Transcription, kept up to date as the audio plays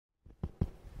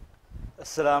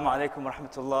Assalamu alaikum wa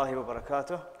rahmatullahi wa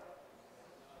barakatuh.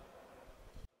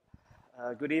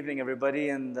 Good evening, everybody,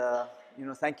 and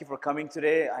thank you for coming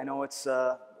today. I know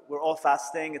we're all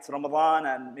fasting, it's Ramadan,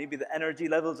 and maybe the energy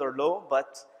levels are low,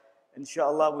 but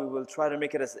inshallah we will try to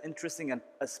make it as interesting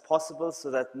as possible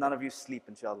so that none of you sleep,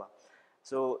 inshallah.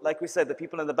 So, like we said, the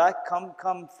people in the back,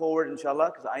 come forward,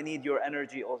 inshallah, because I need your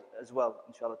energy as well,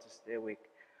 inshallah, to stay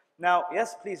awake. Now,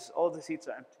 yes, please, all the seats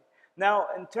are empty. Now,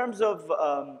 in terms of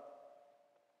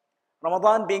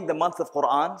Ramadan being the month of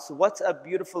Quran, so what a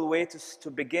beautiful way to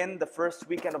begin the first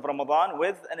weekend of Ramadan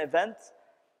with an event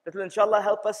that will inshallah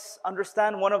help us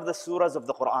understand one of the surahs of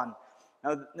the Quran.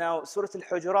 Now Surah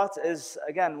Al-Hujurat is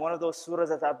again one of those surahs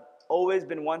that I've always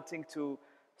been wanting to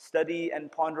study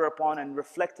and ponder upon and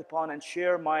reflect upon and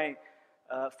share my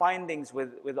findings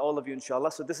with all of you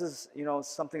inshallah. So this is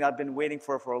something I've been waiting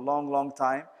for a long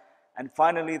time, and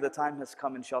finally the time has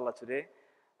come inshallah today.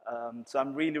 So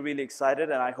I'm really excited,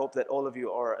 and I hope that all of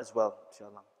you are as well,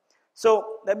 inshallah.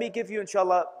 So let me give you,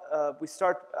 inshallah, we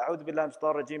start, A'udhu billahi min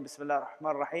shaitanir rajim, Bismillah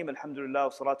ar-Rahman ar-Rahim, Alhamdulillah, wa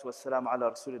salatu wa salam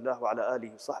ala Rasulillah wa ala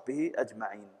alihi wa sahbihi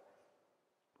ajma'in.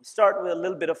 We start with a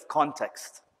little bit of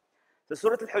context. So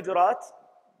Surah Al-Hujurat,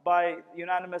 by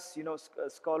unanimous,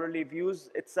 scholarly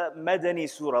views, it's a Madani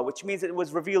surah, which means it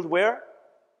was revealed where?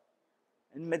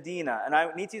 In Medina. And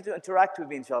I need you to interact with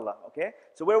me, inshallah, okay?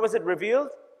 So where was it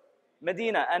revealed?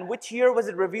 Medina. And which year was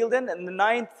it revealed in? In the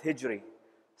 9th Hijri.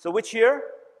 So which year?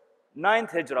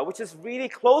 9th Hijrah, which is really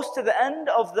close to the end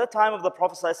of the time of the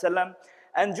Prophet ﷺ.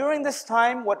 And during this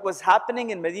time, what was happening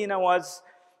in Medina was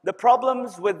the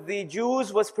problems with the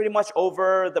Jews was pretty much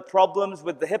over. The problems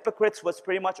with the hypocrites was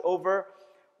pretty much over.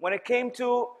 When it came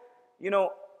to,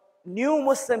 new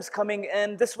Muslims coming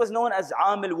in, this was known as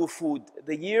Aam al-Wufud,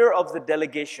 the year of the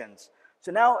delegations.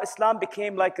 So now Islam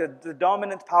became like the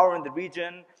dominant power in the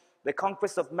region. The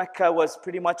conquest of Mecca was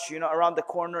pretty much, around the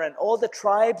corner, and all the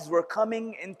tribes were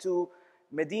coming into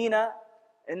Medina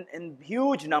in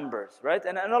huge numbers, right?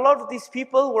 And a lot of these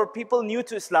people were people new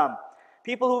to Islam,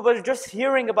 people who were just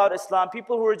hearing about Islam,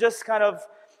 people who were just kind of,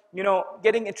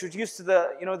 getting introduced to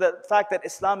the fact that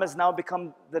Islam has now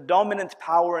become the dominant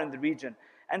power in the region.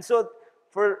 And so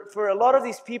for a lot of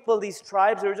these people, these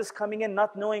tribes, they were just coming in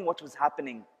not knowing what was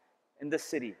happening in the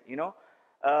city,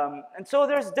 And so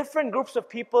there's different groups of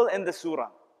people in the surah.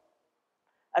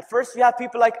 At first we have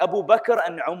people like Abu Bakr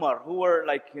and Umar, who were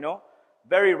like,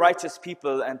 very righteous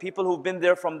people and people who've been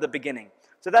there from the beginning.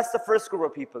 So that's the first group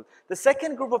of people. The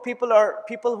second group of people are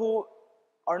people who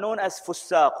are known as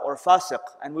fusaq or fasiq,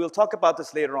 and we'll talk about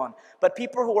this later on. But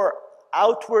people who are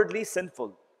outwardly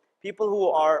sinful. People who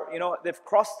are, they've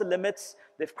crossed the limits,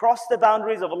 they've crossed the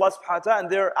boundaries of Allah subhanahu wa ta'ala, and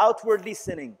they're outwardly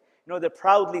sinning. They're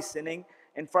proudly sinning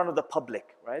in front of the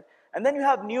public, right? And then you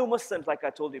have new Muslims, like I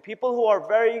told you, people who are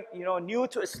very, new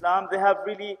to Islam. They have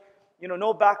really,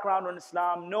 no background on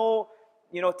Islam, no,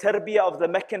 tarbiyah of the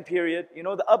Meccan period.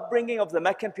 The upbringing of the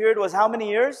Meccan period was how many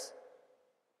years?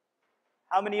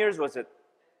 How many years was it?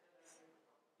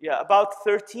 Yeah, about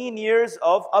 13 years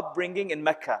of upbringing in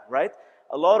Mecca, right?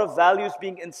 A lot of values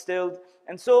being instilled.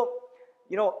 And so,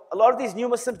 a lot of these new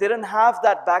Muslims, they didn't have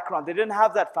that background. They didn't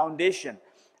have that foundation.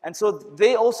 And so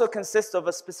they also consist of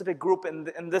a specific group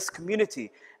in this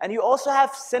community. And you also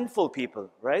have sinful people,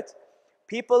 right?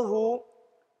 People who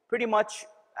pretty much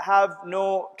have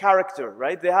no character,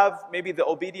 right? They have maybe the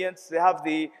obedience, they have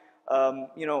the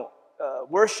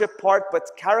worship part, but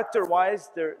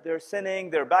character-wise, they're sinning,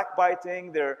 they're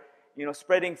backbiting, they're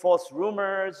spreading false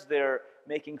rumors, they're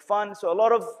making fun. So a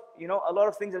lot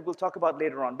of things that we'll talk about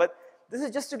later on. But this is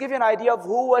just to give you an idea of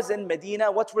who was in Medina,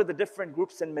 what were the different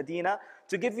groups in Medina,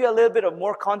 to give you a little bit of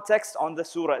more context on the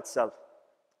surah itself.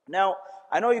 Now,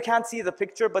 I know you can't see the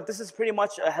picture, but this is pretty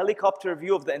much a helicopter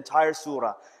view of the entire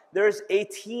surah. There's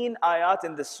 18 ayat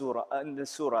in the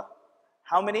surah.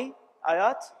 How many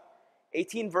ayat?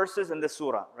 18 verses in the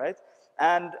surah, right?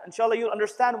 And inshallah, you'll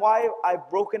understand why I've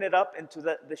broken it up into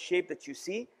the shape that you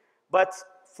see. But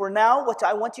for now, what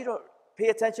I want you to pay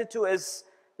attention to is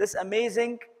this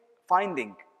amazing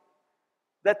finding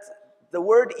that the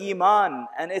word iman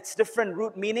and its different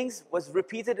root meanings was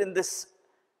repeated in this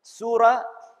surah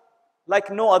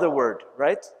like no other word,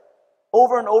 right?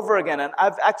 Over and over again. And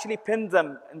I've actually pinned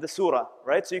them in the surah,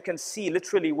 right? So you can see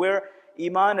literally where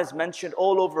iman is mentioned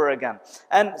all over again.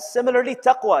 And similarly,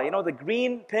 taqwa, the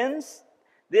green pins,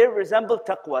 they resemble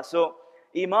taqwa. So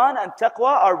iman and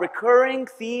taqwa are recurring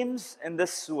themes in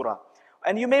this surah.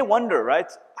 And you may wonder, right?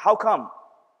 How come?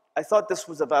 I thought this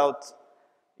was about,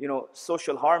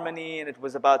 social harmony, and it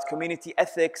was about community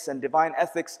ethics and divine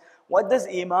ethics. What does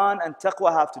iman and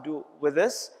taqwa have to do with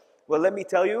this? Well, let me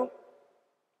tell you.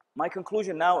 My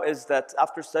conclusion now is that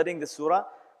after studying the surah,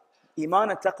 Iman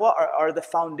and Taqwa are the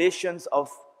foundations of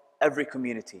every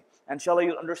community. And inshallah,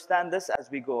 you'll understand this as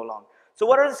we go along. So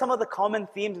what are some of the common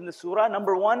themes in the surah?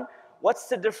 Number one, what's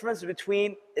the difference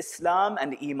between Islam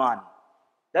and Iman?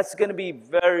 That's going to be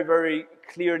very, very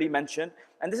clearly mentioned.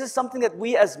 And this is something that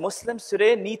we as Muslims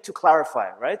today need to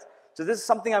clarify, right? So this is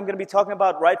something I'm going to be talking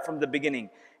about right from the beginning.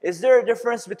 Is there a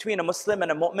difference between a Muslim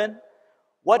and a mu'min?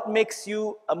 What makes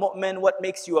you a mu'min? What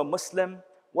makes you a Muslim?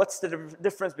 What's the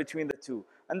difference between the two?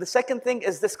 And the second thing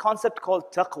is this concept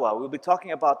called taqwa. We'll be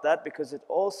talking about that because it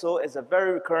also is a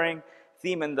very recurring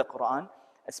theme in the Quran,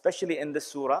 especially in this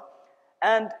surah.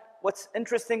 And what's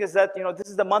interesting is that, this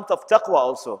is the month of taqwa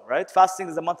also, right? Fasting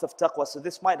is the month of taqwa. So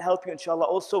this might help you, inshallah,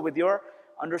 also with your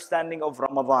understanding of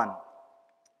Ramadan.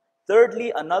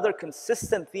 Thirdly, another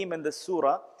consistent theme in this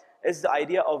surah is the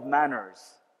idea of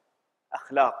manners,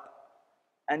 akhlaq.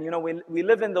 And we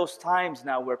live in those times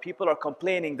now where people are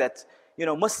complaining that,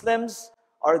 Muslims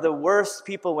are the worst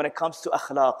people when it comes to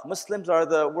akhlaq. Muslims are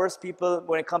the worst people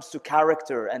when it comes to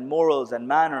character and morals and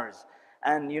manners.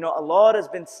 And a lot has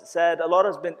been said,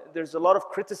 there's a lot of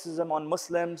criticism on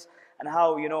Muslims and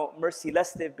how,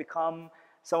 merciless they've become.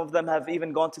 Some of them have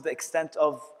even gone to the extent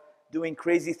of doing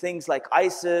crazy things like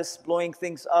ISIS, blowing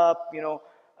things up,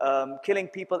 killing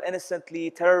people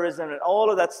innocently, terrorism, and all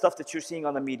of that stuff that you're seeing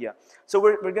on the media. So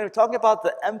we're going to talk about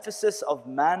the emphasis of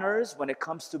manners when it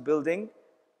comes to building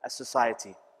a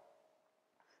society.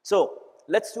 So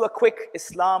let's do a quick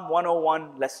Islam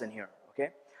 101 lesson here, okay?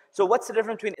 So what's the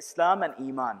difference between Islam and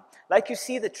Iman? Like you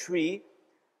see the tree,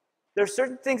 there are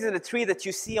certain things in the tree that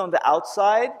you see on the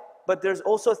outside, but there's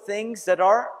also things that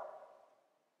are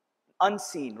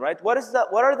unseen, right? What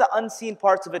are the unseen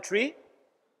parts of a tree?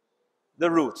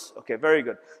 The roots. Okay, very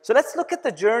good. So let's look at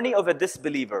the journey of a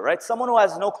disbeliever, right? Someone who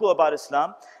has no clue about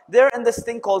Islam. They're in this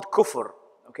thing called kufr,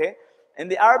 okay? In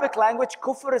the Arabic language,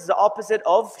 kufr is the opposite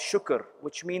of shukr,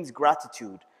 which means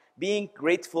gratitude, being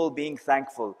grateful, being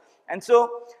thankful. And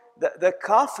so the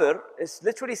kafir is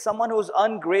literally someone who's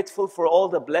ungrateful for all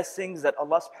the blessings that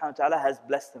Allah subhanahu wa ta'ala has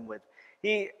blessed him with.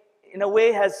 He, in a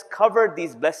way, has covered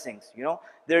these blessings,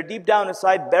 They're deep down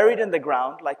inside, buried in the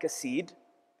ground like a seed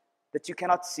that you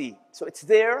cannot see. So it's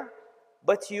there,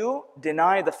 but you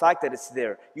deny the fact that it's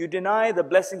there. You deny the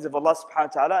blessings of Allah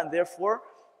subhanahu wa ta'ala, and therefore,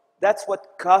 that's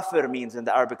what kafir means in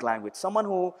the Arabic language. Someone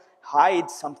who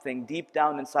hides something deep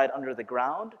down inside under the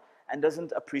ground and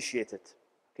doesn't appreciate it.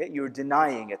 Okay, you're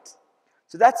denying it.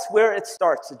 So that's where it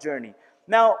starts, the journey.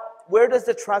 Now, where does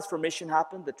the transformation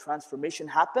happen? The transformation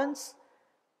happens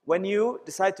when you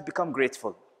decide to become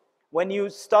grateful. When you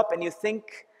stop and you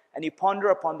think and you ponder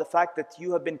upon the fact that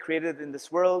you have been created in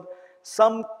this world.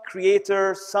 Some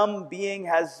creator, some being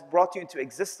has brought you into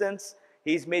existence.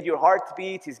 He's made your heart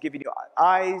beat. He's given you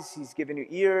eyes. He's given you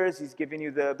ears. He's given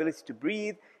you the ability to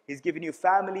breathe. He's given you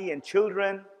family and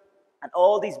children and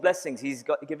all these blessings. He's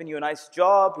given you a nice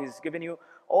job. He's given you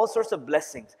all sorts of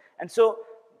blessings. And so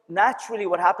naturally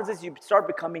what happens is you start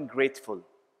becoming grateful.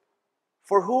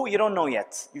 For who? You don't know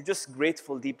yet. You're just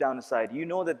grateful deep down inside. You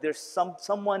know that there's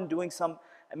someone doing some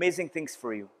amazing things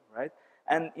for you, right?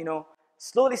 And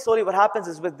slowly what happens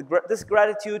is with this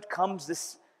gratitude comes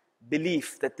this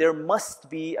belief that there must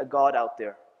be a God out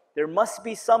there. There must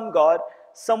be some God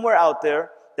somewhere out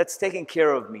there that's taking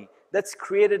care of me, that's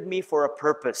created me for a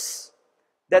purpose,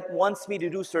 that wants me to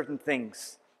do certain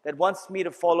things, that wants me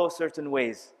to follow certain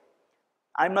ways.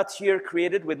 I'm not here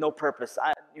created with no purpose.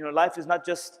 Life is not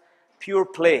just pure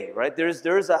play, right?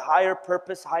 There's a higher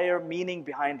purpose, higher meaning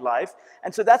behind life.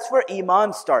 And so that's where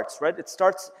Iman starts, right? It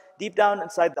starts deep down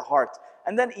inside the heart.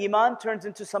 And then Iman turns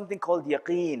into something called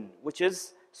yaqeen, which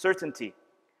is certainty.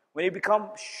 When you become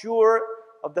sure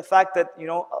of the fact that,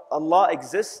 Allah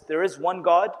exists, there is one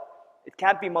God. It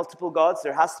can't be multiple gods.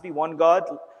 There has to be one God.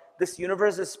 This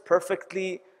universe is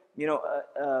perfectly,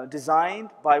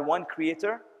 designed by one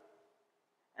creator.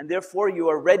 And therefore, you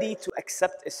are ready to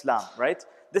accept Islam, right?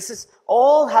 This is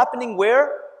all happening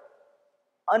where?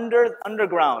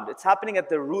 Underground. It's happening at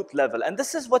the root level. And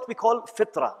this is what we call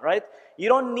fitrah, right? You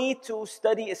don't need to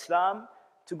study Islam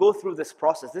to go through this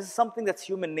process. This is something that's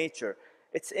human nature.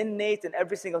 It's innate in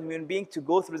every single human being to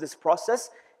go through this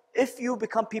process if you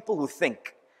become people who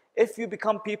think, if you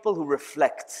become people who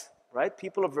reflect, right?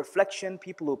 People of reflection,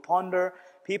 people who ponder,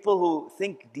 people who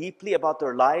think deeply about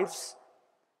their lives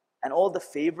and all the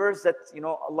favors that,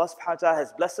 Allah subhanahu wa ta'ala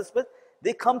has blessed us with.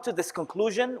 They come to this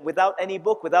conclusion without any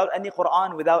book, without any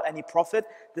Quran, without any prophet.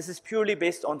 This is purely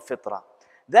based on fitrah.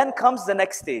 Then comes the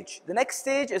next stage. The next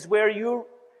stage is where you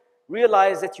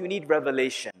realize that you need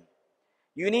revelation.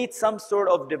 You need some sort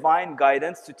of divine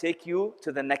guidance to take you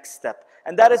to the next step.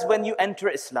 And that is when you enter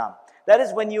Islam. That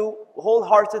is when you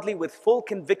wholeheartedly, with full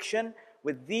conviction,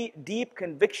 with the deep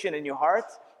conviction in your heart,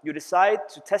 you decide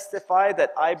to testify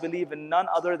that I believe in none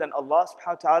other than Allah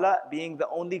subhanahu wa ta'ala being the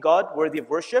only God worthy of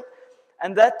worship,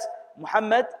 and that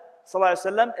Muhammad sallallahu alaihi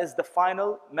wasallam is the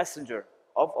final messenger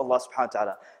of Allah subhanahu wa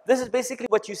ta'ala. This is basically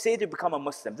what you say to become a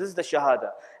Muslim. This is the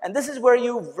Shahada. And this is where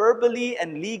you verbally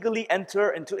and legally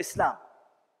enter into Islam.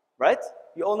 Right?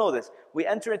 You all know this. We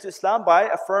enter into Islam by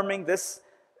affirming this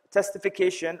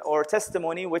testification or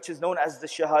testimony, which is known as the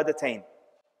Shahadatain.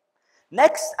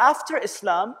 Next, after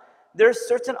Islam, there's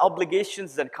certain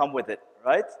obligations that come with it,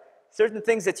 right? Certain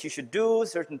things that you should do,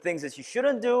 certain things that you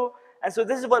shouldn't do. And so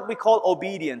this is what we call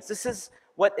obedience. This is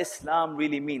what Islam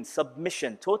really means.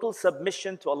 Submission, total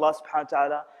submission to Allah subhanahu wa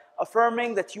ta'ala,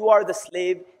 affirming that you are the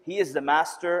slave, He is the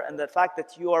master, and the fact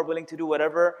that you are willing to do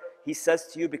whatever He says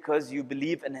to you because you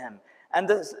believe in Him. And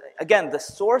this, again, the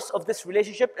source of this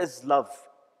relationship is love,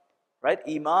 right?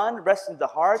 Iman rests in the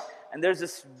heart, and there's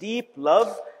this deep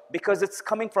love because it's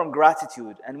coming from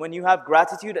gratitude. And when you have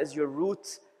gratitude as your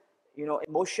root,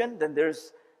 emotion, then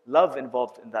there's love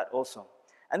involved in that also.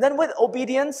 And then with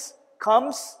obedience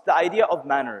comes the idea of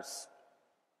manners,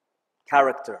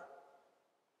 character.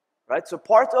 Right? So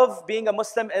part of being a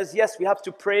Muslim is, yes, we have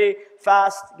to pray,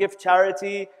 fast, give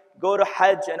charity, go to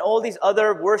Hajj, and all these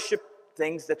other worship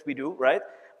things that we do, right?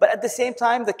 But at the same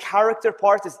time, the character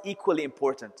part is equally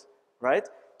important, right?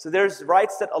 So there's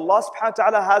rights that Allah subhanahu wa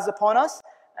ta'ala has upon us,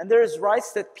 and there's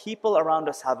rights that people around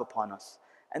us have upon us.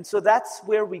 And so that's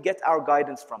where we get our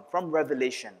guidance from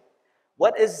revelation.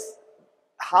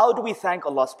 How do we thank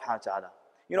Allah subhanahu wa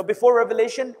ta'ala? Before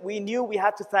revelation, we knew we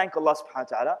had to thank Allah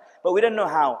subhanahu wa ta'ala, but we didn't know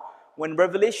how. When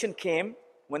revelation came,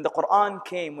 when the Quran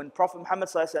came, when Prophet Muhammad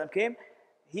sallallahu alaihi wasallam came,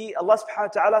 Allah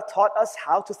subhanahu wa ta'ala taught us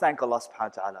how to thank Allah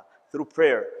subhanahu wa ta'ala through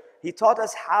prayer. He taught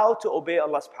us how to obey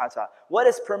Allah subhanahu wa ta'ala. What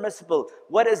is permissible?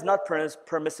 What is not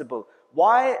permissible?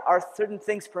 Why are certain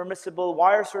things permissible?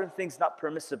 Why are certain things not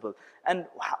permissible? And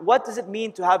what does it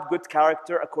mean to have good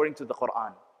character according to the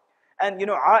Quran? And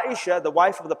Aisha, the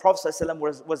wife of the Prophet sallallahu alaihi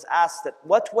wasallam, was asked that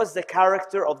what was the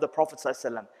character of the Prophet sallallahu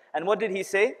alaihi wasallam? And what did he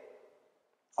say?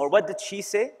 Or what did she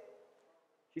say?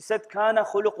 She said, "Kana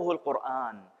khuluquhu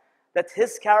al-Quran." That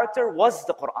his character was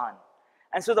the Quran.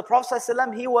 And so the Prophet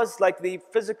ﷺ, he was like the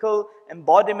physical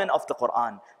embodiment of the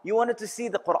Quran. You wanted to see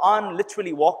the Quran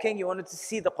literally walking. You wanted to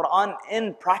see the Quran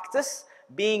in practice,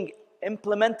 being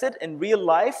implemented in real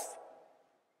life.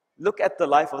 Look at the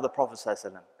life of the Prophet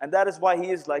ﷺ. And that is why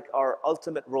he is like our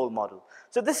ultimate role model.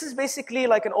 So this is basically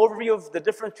like an overview of the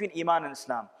difference between Iman and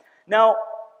Islam. Now,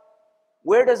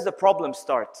 where does the problem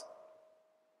start?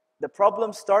 The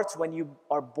problem starts when you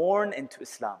are born into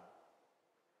Islam.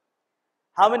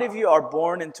 How many of you are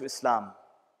born into Islam?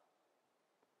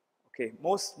 Okay,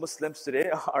 most Muslims today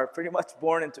are pretty much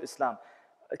born into Islam,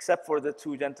 except for the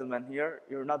two gentlemen here.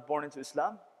 You're not born into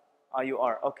Islam? You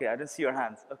are. Okay, I didn't see your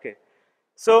hands. Okay.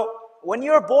 So, when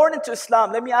you're born into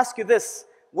Islam, let me ask you this.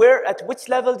 At which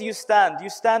level do you stand? Do you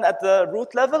stand at the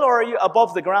root level, or are you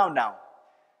above the ground now?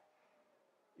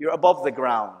 You're above the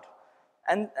ground.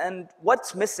 And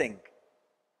what's missing?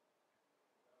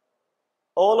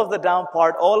 All of the down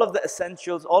part, all of the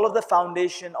essentials, all of the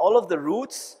foundation, all of the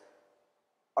roots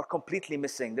are completely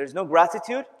missing. There's no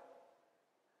gratitude.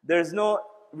 There's no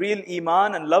real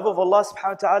iman and love of Allah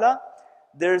subhanahu wa ta'ala.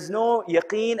 There's no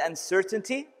yaqeen and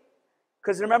certainty.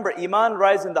 Because remember, iman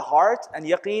rises in the heart and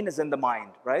yaqeen is in the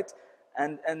mind, right?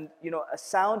 And a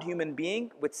sound human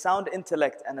being with sound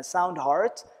intellect and a sound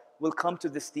heart will come to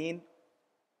this deen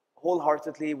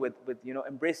wholeheartedly with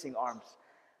embracing arms.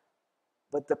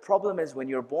 But the problem is when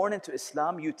you're born into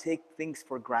Islam, you take things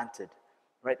for granted,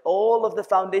 right? All of the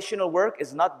foundational work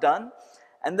is not done.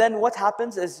 And then what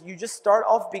happens is you just start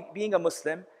off being a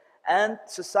Muslim, and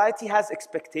society has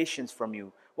expectations from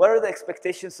you. What are the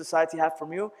expectations society have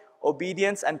from you?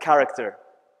 Obedience and character.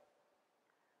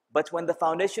 But when the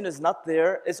foundation is not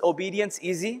there, is obedience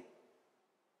easy?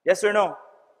 Yes or no?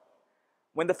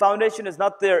 When the foundation is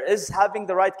not there, is having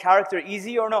the right character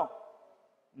easy or no?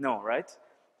 No, right?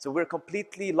 So we're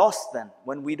completely lost then.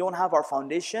 When we don't have our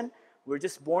foundation, we're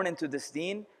just born into this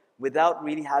deen without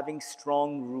really having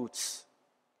strong roots.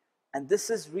 And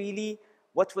this is really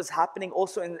what was happening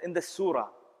also in the surah.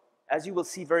 As you will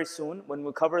see very soon, when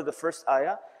we cover the first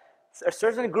ayah, a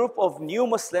certain group of new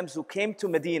Muslims who came to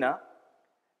Medina,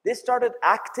 they started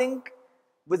acting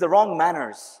with the wrong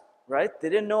manners, right? They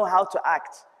didn't know how to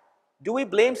act. Do we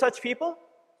blame such people?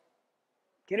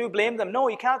 Can you blame them? No,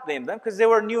 you can't blame them because they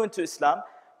were new into Islam.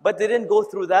 But they didn't go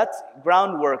through that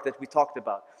groundwork that we talked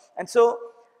about. And so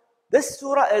This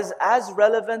surah is as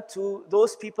relevant to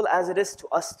those people as it is to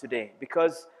us today,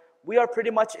 because we are pretty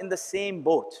much in the same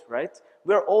boat, right?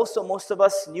 We are also, most of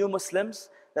us, new Muslims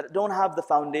that don't have the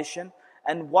foundation.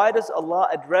 And why does Allah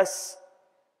address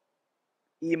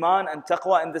Iman and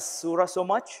Taqwa in this surah so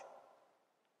much?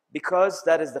 Because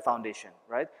that is the foundation,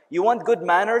 right? You want good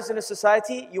manners in a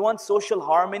society, you want social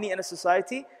harmony in a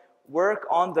society, work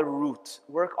on the root,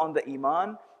 work on the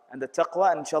Iman and the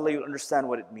Taqwa, and inshallah you'll understand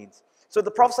what it means. So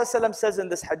the Prophet ﷺ says in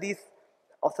this hadith,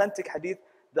 authentic hadith,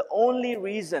 the only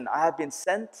reason I have been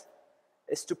sent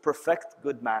is to perfect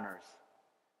good manners.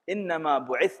 إِنَّمَا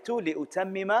بُعِثْتُ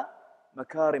لِأُتَمِّمَ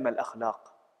مَكَارِمَ الْأَخْلَاقِ.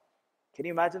 Can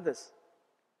you imagine this?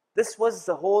 This was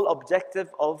the whole objective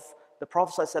of the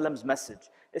Prophet ﷺ's message,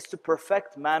 is to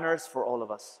perfect manners for all of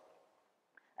us.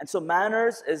 And so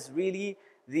manners is really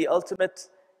the ultimate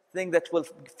thing that will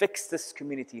fix this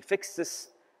community, fix this,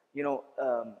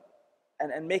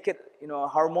 and make it, a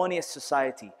harmonious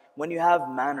society when you have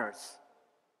manners.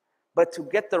 But to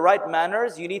get the right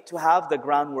manners, you need to have the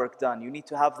groundwork done. You need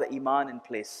to have the Iman in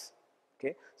place.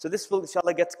 Okay? So this will,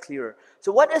 inshallah, get clearer.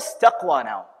 So what is taqwa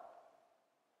now?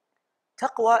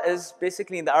 Taqwa is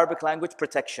basically, in the Arabic language,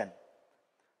 protection.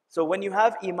 So when you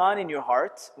have Iman in your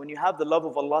heart, when you have the love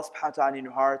of Allah subhanahu wa ta'ala in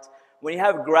your heart, when you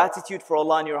have gratitude for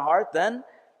Allah in your heart, then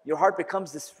your heart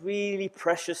becomes this really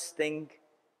precious thing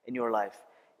in your life.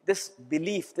 This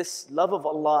belief, this love of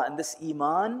Allah and this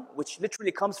Iman, which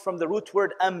literally comes from the root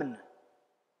word amn,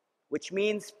 which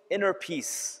means inner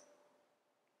peace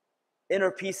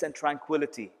and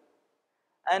tranquility.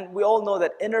 And we all know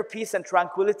that inner peace and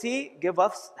tranquility give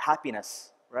us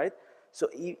happiness, right? So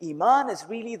Iman is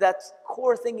really that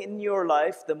core thing in your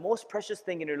life, the most precious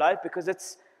thing in your life, because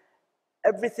it's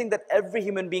everything that every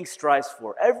human being strives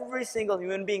for. Every single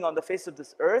human being on the face of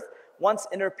this earth wants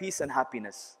inner peace and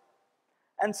happiness.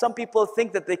 And some people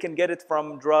think that they can get it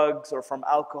from drugs or from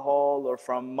alcohol or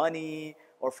from money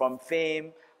or from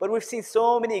fame. But we've seen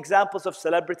so many examples of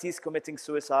celebrities committing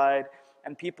suicide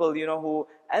and people, who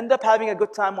end up having a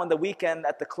good time on the weekend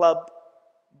at the club,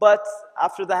 but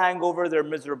after the hangover, they're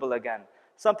miserable again.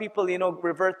 Some people,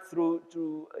 revert through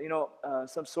to,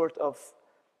 some sort of,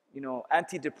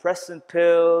 antidepressant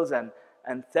pills and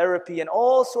therapy and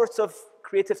all sorts of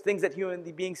creative things that human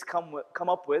beings come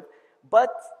up with. But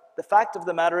the fact of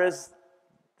the matter is,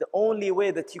 the only way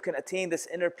that you can attain this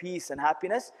inner peace and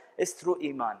happiness is through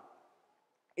Iman.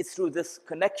 It's through this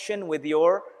connection with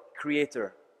your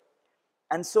Creator.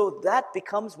 And so that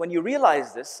becomes, when you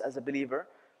realize this as a believer,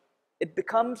 it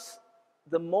becomes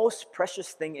the most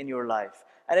precious thing in your life.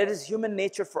 And it is human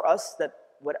nature for us that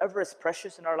whatever is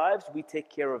precious in our lives, we take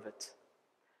care of it.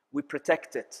 We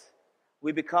protect it.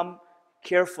 We become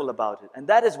careful about it. And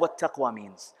that is what taqwa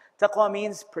means. Taqwa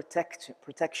means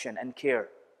protection and care.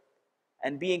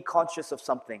 And being conscious of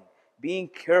something. Being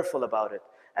careful about it.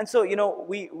 And so,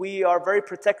 we are very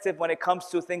protective when it comes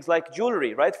to things like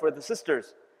jewelry, right? For the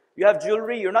sisters. You have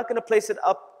jewelry, you're not going to place it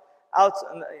out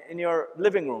in your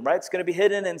living room, right? It's going to be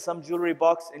hidden in some jewelry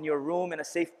box in your room, in a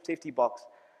safety box.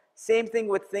 Same thing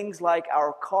with things like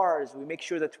our cars. We make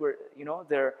sure that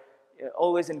they're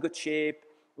always in good shape.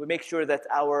 We make sure that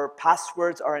our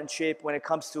passwords are in shape when it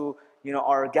comes to,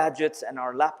 our gadgets and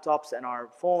our laptops and our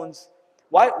phones.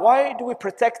 Why do we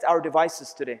protect our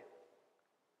devices today?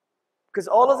 Because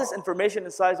all of this information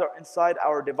inside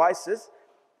our devices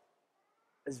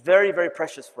is very, very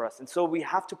precious for us. And so we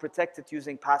have to protect it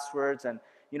using passwords and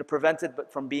prevent it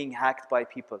from being hacked by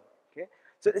people. Okay?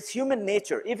 So it's human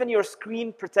nature. Even your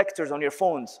screen protectors on your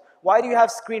phones. Why do you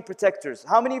have screen protectors?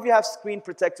 How many of you have screen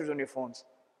protectors on your phones?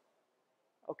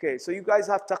 Okay, so you guys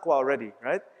have taqwa already,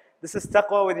 right? This is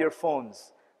taqwa with your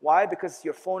phones. Why? Because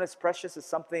your phone is precious. It's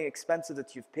something expensive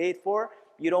that you've paid for.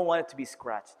 You don't want it to be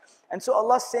scratched. And so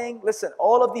Allah's saying, listen,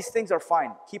 all of these things are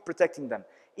fine. Keep protecting them.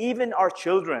 Even our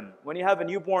children, when you have a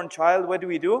newborn child, what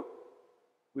do?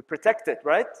 We protect it,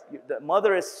 right? The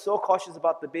mother is so cautious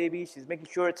about the baby. She's making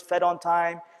sure it's fed on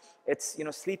time. It's,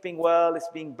 sleeping well. It's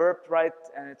being burped right.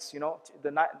 And it's,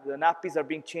 the nappies are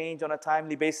being changed on a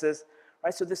timely basis.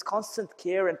 Right? So this constant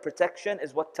care and protection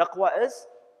is what taqwa is.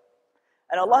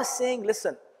 And Allah is saying,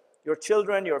 listen, your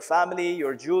children, your family,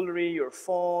 your jewelry, your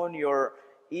phone, your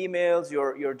emails,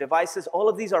 your devices, all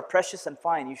of these are precious and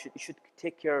fine. You should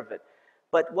take care of it.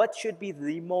 But what should be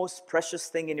the most precious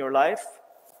thing in your life?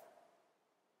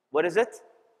 What is it?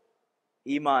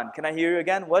 Iman. Can I hear you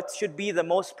again? What should be the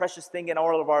most precious thing in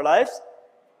all of our lives?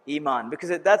 Iman.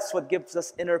 Because that's what gives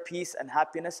us inner peace and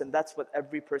happiness, and that's what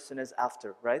every person is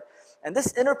after, right? And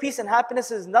this inner peace and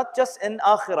happiness is not just in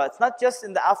akhirah. It's not just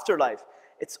in the afterlife.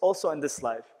 It's also in this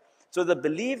life. So the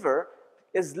believer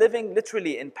is living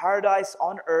literally in paradise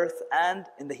on earth and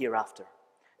in the hereafter.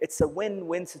 It's a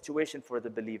win-win situation for the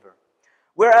believer.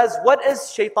 Whereas, what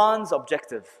is shaitan's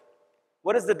objective?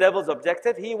 What is the devil's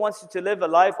objective? He wants you to live a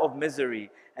life of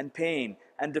misery and pain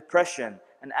and depression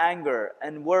and anger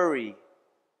and worry.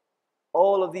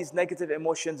 All of these negative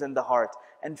emotions in the heart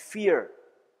and fear.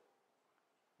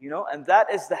 And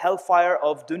that is the hellfire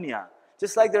of dunya.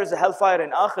 Just like there's a hellfire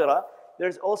in akhirah,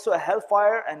 there's also a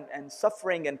hellfire and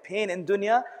suffering and pain in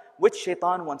dunya, which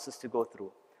shaitan wants us to go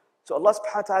through. So Allah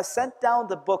subhanahu wa ta'ala sent down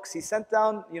the books, He sent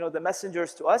down the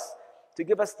messengers to us to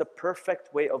give us the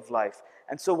perfect way of life.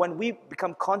 And so when we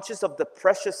become conscious of the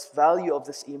precious value of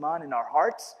this iman in our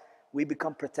hearts, we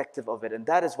become protective of it. And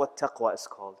that is what taqwa is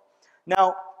called.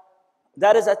 Now,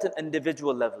 that is at an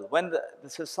individual level. When the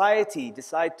society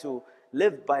decide to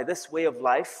live by this way of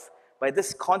life, by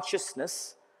this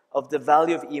consciousness of the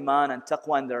value of iman and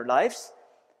taqwa in their lives,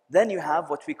 then you have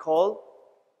what we call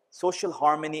social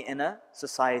harmony in a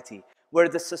society, where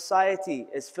the society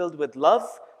is filled with love,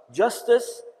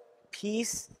 justice,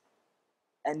 peace,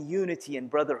 and unity and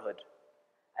brotherhood.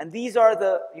 And these are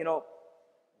the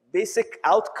basic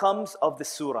outcomes of the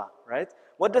surah, right?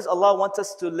 What does Allah want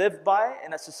us to live by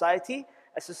in a society?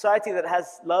 A society that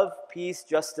has love, peace,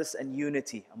 justice, and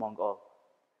unity among all.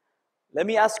 Let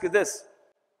me ask you this.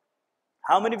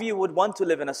 How many of you would want to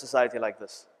live in a society like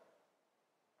this?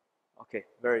 Okay,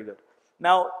 very good.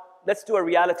 Now, let's do a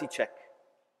reality check.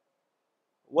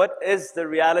 What is the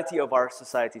reality of our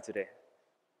society today?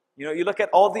 You look at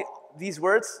all these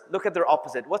words, look at their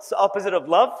opposite. What's the opposite of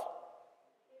love?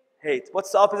 Hate.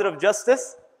 What's the opposite of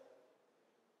justice?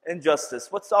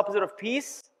 Injustice. What's the opposite of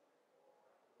peace?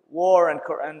 War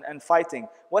and fighting.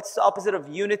 What's the opposite of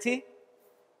unity?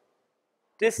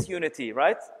 Disunity,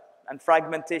 right? And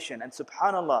fragmentation. And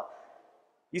subhanallah,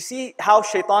 you see how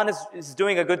shaitan is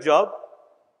doing a good job?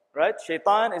 Right?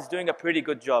 Shaitan is doing a pretty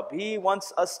good job. He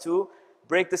wants us to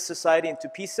break this society into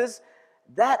pieces.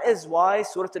 That is why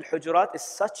Surah Al-Hujurat is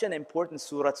such an important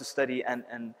surah to study and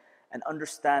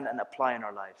understand and apply in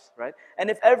our lives, right? And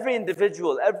if every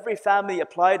individual, every family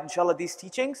applied, inshallah, these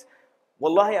teachings,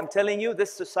 wallahi, I'm telling you,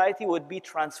 this society would be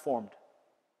transformed.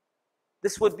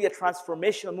 This would be a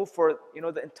transformational move for,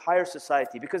 the entire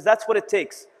society, because that's what it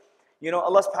takes.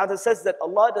 Allah subhanahu wa ta'ala says that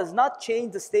Allah does not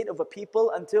change the state of a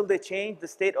people until they change the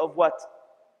state of what?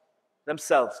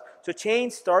 Themselves. So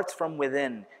change starts from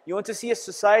within. You want to see a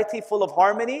society full of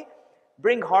harmony?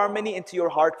 Bring harmony into your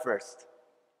heart first.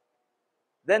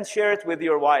 Then share it with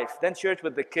your wife. Then share it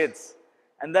with the kids.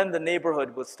 And then the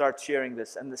neighborhood will start sharing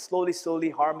this. And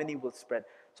slowly, harmony will spread.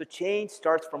 So change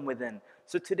starts from within.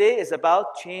 So today is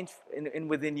about change in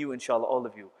within you, inshallah, all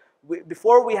of you.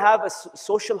 Before we have a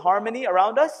social harmony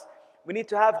around us, we need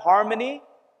to have harmony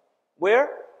where?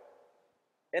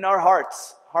 In our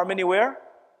hearts. Harmony where?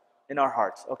 In our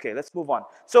hearts. Okay, let's move on.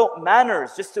 So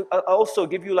manners, just to also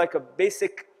give you like a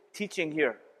basic teaching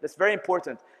here. That's very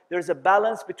important. There's a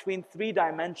balance between 3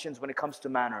 dimensions when it comes to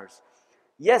manners.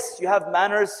 Yes, you have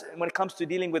manners when it comes to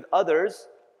dealing with others,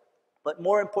 but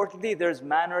more importantly, there's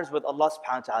manners with Allah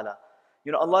subhanahu wa ta'ala.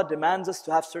 Allah demands us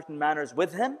to have certain manners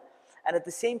with Him, and at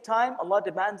the same time, Allah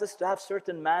demands us to have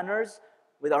certain manners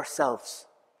with ourselves.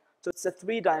 So it's a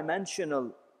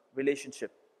 3-dimensional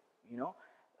relationship,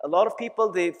 A lot of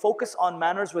people, they focus on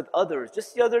manners with others.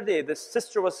 Just the other day, this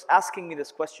sister was asking me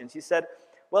this question. She said,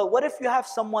 well, what if you have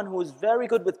someone who is very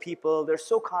good with people, they're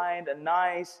so kind and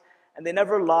nice, and they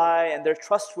never lie, and they're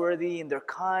trustworthy, and they're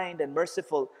kind and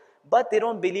merciful, but they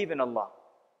don't believe in Allah.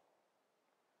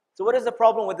 So what is the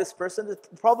problem with this person? The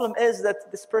problem is that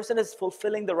this person is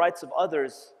fulfilling the rights of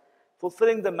others,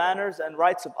 fulfilling the manners and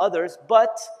rights of others,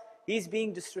 but he's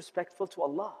being disrespectful to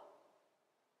Allah.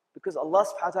 Because Allah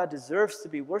subhanahu wa ta'ala deserves to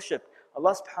be worshipped.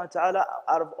 Allah subhanahu wa ta'ala,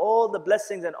 out of all the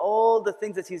blessings and all the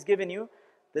things that He's given you,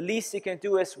 the least you can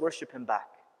do is worship Him back.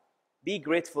 Be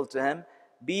grateful to Him,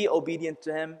 be obedient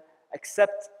to Him,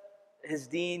 accept His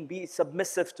deen, be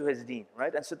submissive to His deen,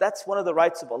 right? And so that's one of the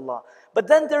rights of Allah. But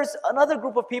then there's another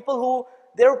group of people who,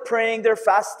 they're praying, they're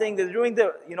fasting, they're doing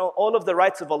all of the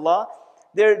rights of Allah.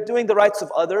 They're doing the rights of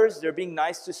others, they're being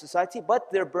nice to society, but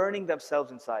they're burning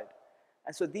themselves inside.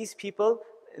 And so these people,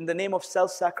 in the name of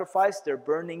self-sacrifice, they're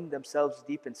burning themselves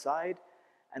deep inside.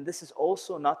 And this is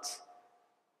also not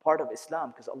part of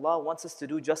Islam, because Allah wants us to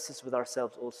do justice with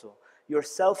ourselves also.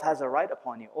 Yourself has a right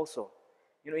upon you also.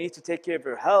 You need to take care of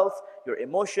your health, your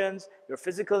emotions, your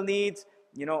physical needs,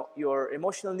 your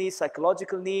emotional needs,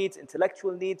 psychological needs,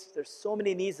 intellectual needs. There's so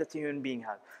many needs that a human being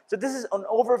has. So this is an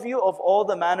overview of all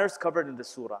the manners covered in the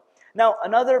surah. Now,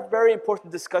 another very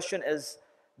important discussion is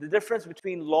the difference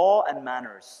between law and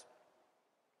manners.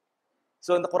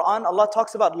 So in the Quran, Allah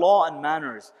talks about law and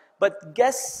manners. But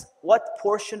guess what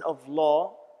portion of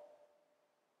law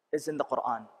is in the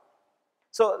Quran?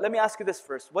 So let me ask you this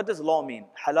first. What does law mean?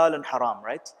 Halal and haram,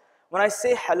 right? When I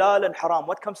say halal and haram,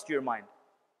 what comes to your mind?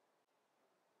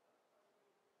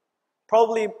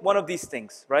 Probably one of these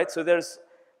things, right? So there's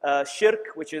shirk,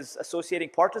 which is associating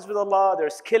partners with Allah.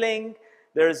 There's killing.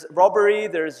 There's robbery.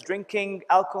 There's drinking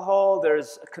alcohol.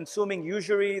 There's consuming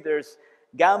usury. There's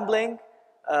gambling.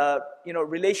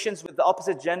 Relations with the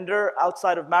opposite gender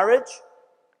outside of marriage.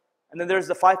 And then there's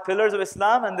the 5 pillars of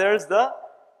Islam. And there's the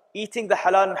eating the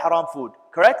halal and haram food.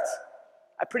 Correct?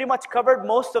 I pretty much covered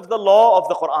most of the law of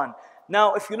the Quran.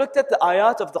 Now, if you looked at the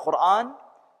ayat of the Quran,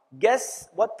 guess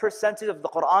what percentage of the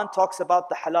Quran talks about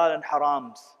the halal and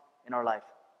harams in our life?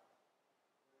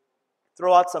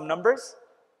 Throw out some numbers.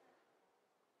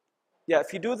 Yeah,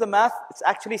 if you do the math, it's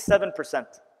actually 7%.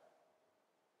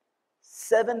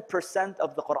 7%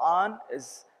 of the Quran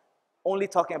is only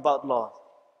talking about law.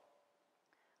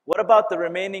 What about the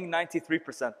remaining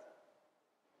 93%?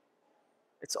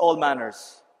 It's all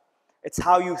manners. It's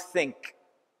how you think,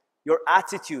 your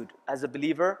attitude as a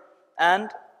believer,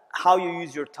 and how you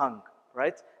use your tongue,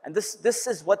 right? And this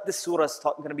is what this surah is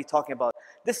going to be talking about.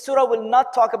 This surah will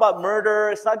not talk about murder.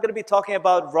 It's not going to be talking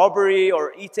about robbery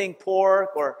or eating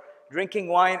pork or drinking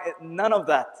wine. None of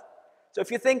that. So if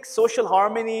you think social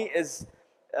harmony is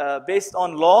based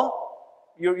on law,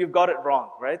 you've got it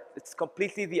wrong, right? It's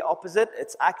completely the opposite.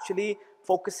 It's actually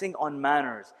focusing on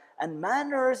manners. And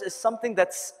manners is something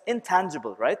that's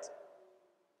intangible, right?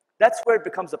 That's where it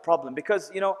becomes a problem.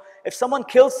 Because, if someone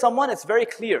kills someone, it's very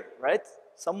clear, right?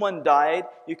 Someone died,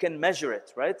 you can measure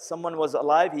it, right? Someone was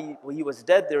alive, he was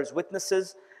dead, there's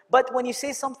witnesses. But when you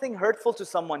say something hurtful to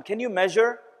someone, can you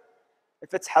measure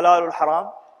if it's halal or haram?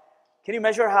 Can you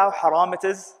measure how haram it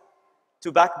is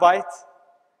to backbite?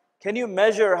 Can you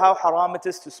measure how haram it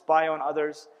is to spy on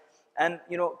others? And,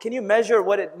 can you measure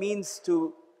what it means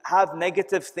to have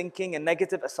negative thinking and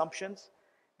negative assumptions?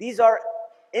 These are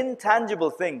intangible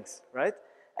things, right?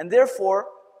 And therefore,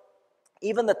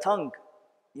 even the tongue,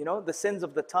 the sins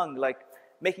of the tongue, like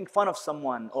making fun of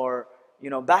someone or,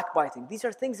 backbiting, these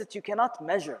are things that you cannot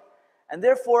measure. And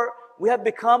therefore, we have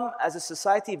become, as a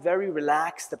society, very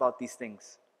relaxed about these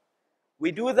things.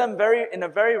 We do them in a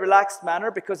very relaxed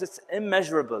manner because it's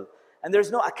immeasurable. And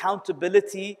there's no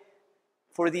accountability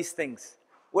for these things.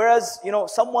 Whereas,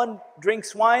 someone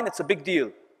drinks wine, it's a big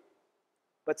deal.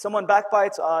 But someone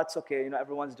backbites, it's okay,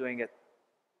 everyone's doing it.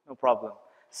 No problem.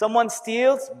 Someone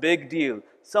steals, big deal.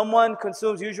 Someone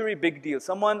consumes usury, big deal.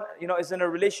 Someone, is in a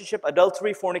relationship,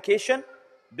 adultery, fornication,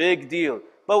 big deal.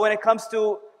 But when it comes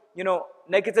to,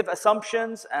 negative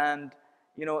assumptions and,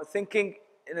 thinking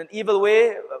in an evil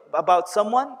way about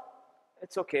someone,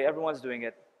 it's okay, everyone's doing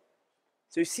it.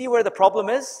 So you see where the problem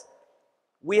is?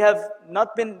 We have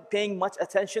not been paying much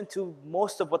attention to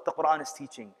most of what the Quran is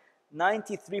teaching.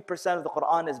 93% of the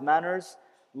Quran is manners.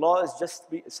 Law is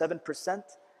just 7%.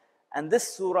 And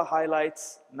this surah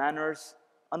highlights manners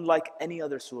unlike any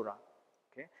other surah.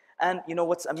 Okay? And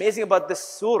what's amazing about this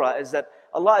surah is that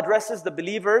Allah addresses the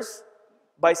believers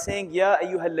by saying, Ya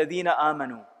ayyuhalladhina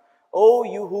amanu. O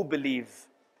you who believe.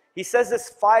 He says this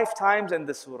 5 times in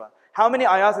this surah. How many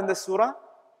ayat in this surah?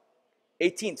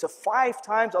 18. So 5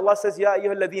 times Allah says, Ya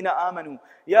ayyuhalladhina amanu.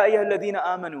 Ya ayyuhalladhina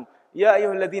amanu. Ya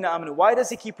ayyuhalladhina amanu. Why does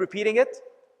He keep repeating it?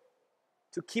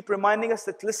 To keep reminding us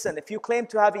that, listen, if you claim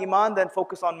to have iman, then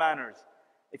focus on manners.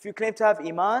 If you claim to have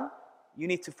iman, you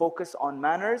need to focus on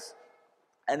manners.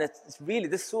 And it's really,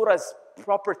 this surah is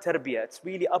proper tarbiyah. It's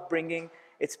really upbringing.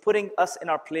 It's putting us in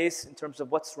our place in terms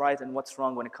of what's right and what's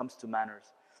wrong when it comes to manners.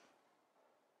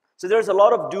 So there's a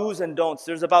lot of do's and don'ts.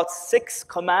 There's about 6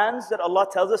 commands that Allah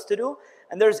tells us to do.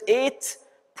 And there's 8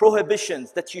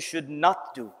 prohibitions that you should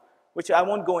not do, which I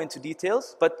won't go into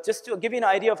details. But just to give you an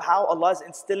idea of how Allah is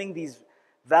instilling these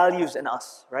values in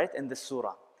us, right, in this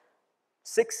surah.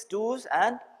 6 do's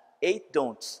and 8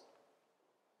 don'ts.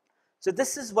 So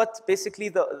this is what basically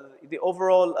the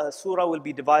overall surah will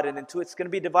be divided into. It's going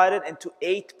to be divided into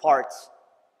 8 parts.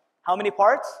 How many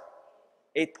parts?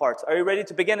 8 parts. Are you ready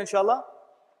to begin, inshallah?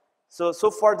 So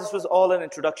far this was all an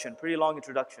introduction, pretty long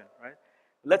introduction, right?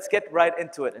 Let's get right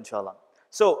into it, inshallah.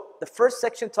 So the first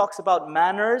section talks about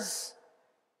manners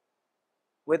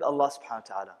with Allah subhanahu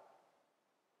wa ta'ala.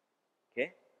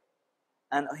 Okay?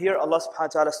 And here Allah subhanahu wa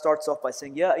ta'ala starts off by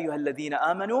saying, Ya ayyuhalladhina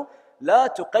amanu, la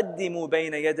tuqaddimu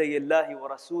bayna yaday Allahi wa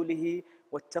rasulihi,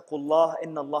 wattaqullah,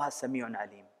 inna Allah sami'un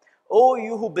alim. O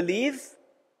you who believe,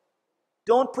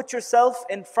 don't put yourself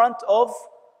in front of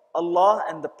Allah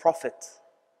and the Prophet.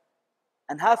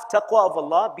 And have taqwa of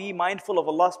Allah, be mindful of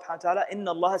Allah subhanahu wa ta'ala.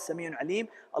 Inna Allah sami'un alim.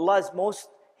 Allah is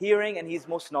hearing, and He's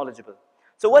most knowledgeable.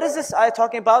 So what is this ayah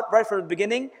talking about? Right from the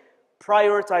beginning,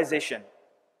 prioritization.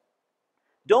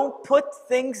 Don't put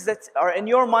things that are in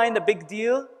your mind a big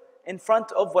deal in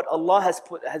front of what Allah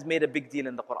has made a big deal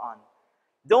in the Quran.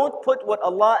 Don't put what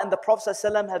Allah and the Prophet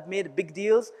ﷺ have made big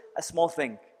deals a small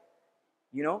thing.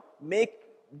 You know,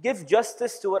 give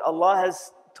justice to what Allah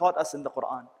has taught us in the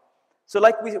Quran. So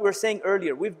like we were saying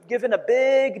earlier, we've given a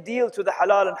big deal to the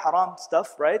halal and haram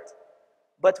stuff, right?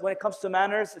 But when it comes to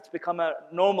manners, it's become a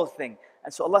normal thing.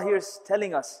 And so Allah here is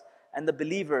telling us and the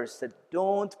believers that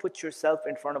don't put yourself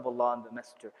in front of Allah and the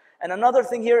Messenger. And another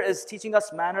thing here is teaching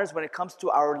us manners when it comes to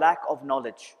our lack of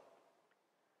knowledge.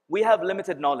 We have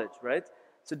limited knowledge, right?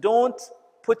 So don't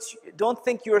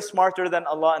think you're smarter than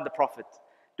Allah and the Prophet.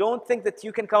 Don't think that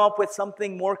you can come up with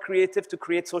something more creative to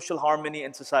create social harmony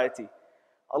in society.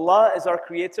 Allah is our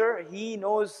creator. He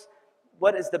knows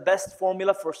what is the best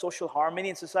formula for social harmony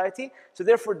in society. So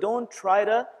therefore, don't try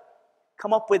to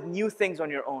come up with new things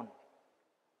on your own.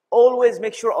 Always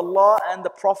make sure Allah and the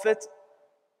Prophet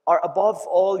are above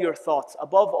all your thoughts,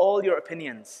 above all your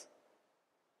opinions.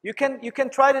 You can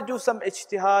try to do some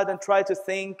ijtihad and try to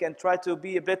think and try to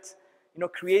be a bit,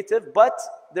 creative, but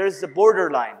there's a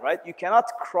borderline, right? You cannot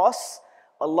cross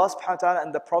Allah subhanahu wa ta'ala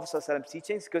and the Prophet's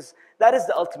teachings, because that is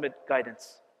the ultimate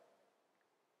guidance.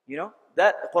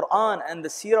 That Quran and the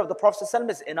seerah of the Prophet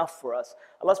is enough for us.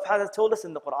 Allah subhanahu wa ta'ala told us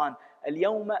in the Quran,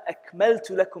 الْيَوْمَ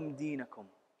أَكْمَلْتُ لَكُمْ دِينَكُمْ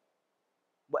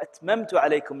وَأَتْمَمْتُ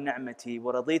عَلَيْكُمْ نِعْمَتِي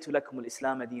وَرَضِيتُ لَكُمُ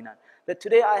الْإِسْلَامَ دِينًا. That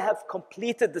today I have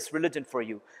completed this religion for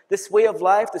you. This way of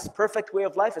life, this perfect way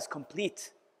of life is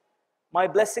complete. My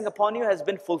blessing upon you has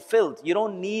been fulfilled. You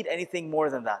don't need anything more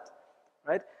than that,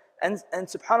 right? And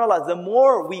subhanAllah, the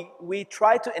more we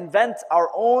try to invent our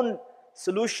own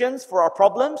solutions for our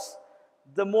problems,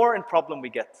 the more in problem we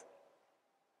get.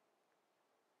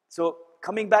 So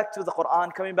coming back to the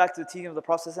Quran, coming back to the teaching of the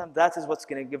Prophet, that is what's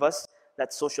going to give us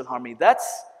that social harmony.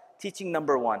 That's teaching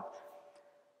number one,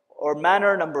 or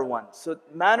manner number one. So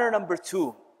manner number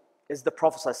two is the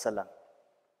Prophet ﷺ.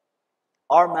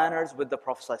 Our manners with the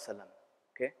Prophet ﷺ.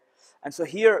 Okay? And so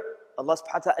here Allah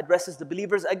subhanahu wa ta'ala addresses the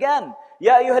believers again.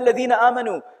 Ya ayyuha alladhina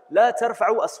amanu la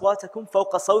tarfa'u aswatakum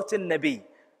fawqa sawti an-nabi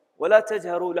wa la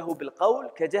tajharu lahu bil qawl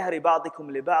ka jahri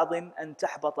ba'dikum li ba'din an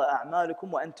tahbata a'malukum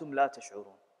wa antum la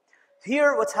tash'urun.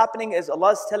 Here what's happening is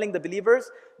Allah is telling the believers,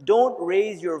 don't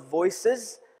raise your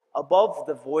voices above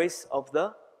the voice of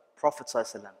the Prophet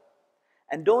ﷺ.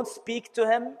 And don't speak to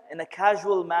him in a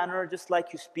casual manner just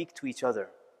like you speak to each other.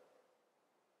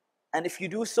 And if you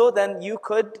do so, then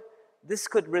this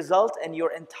could result in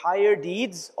your entire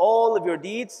deeds, all of your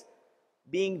deeds,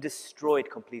 being destroyed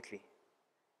completely,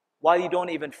 while you don't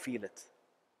even feel it.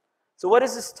 So what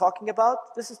is this talking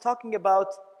about? This is talking about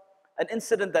an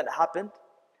incident that happened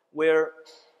where,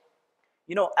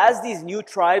 as these new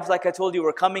tribes, like I told you,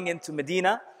 were coming into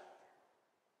Medina,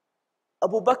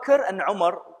 Abu Bakr and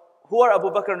Umar, who are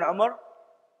Abu Bakr and Umar?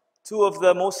 Two of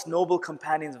the most noble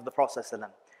companions of the Prophet ﷺ.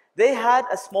 They had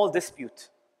a small dispute.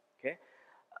 Okay,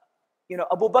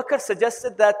 Abu Bakr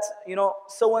suggested that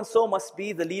so and so must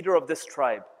be the leader of this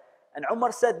tribe, and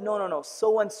Umar said no,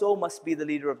 so and so must be the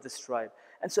leader of this tribe.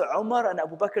 And so Umar and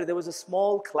Abu Bakr, there was a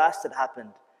small clash that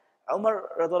happened. Umar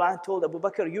radhiallahu anhu told Abu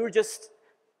Bakr, you're just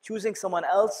choosing someone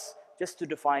else just to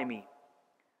defy me.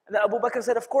 And then Abu Bakr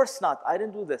said, of course not, I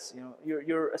didn't do this.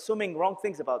 You're assuming wrong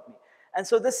things about me. And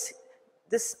so this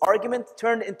argument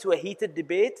turned into a heated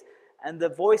debate, and the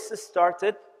voices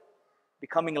started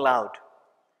becoming loud.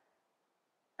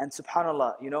 And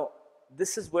subhanAllah,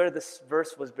 this is where this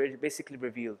verse was basically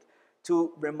revealed.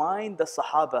 To remind the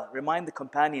Sahaba, remind the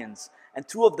companions, and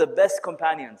two of the best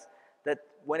companions, that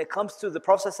when it comes to the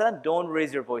Prophet ﷺ, don't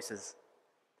raise your voices.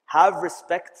 Have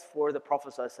respect for the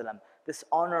Prophet ﷺ. This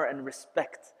honor and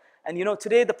respect. And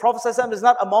today the Prophet ﷺ is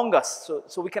not among us.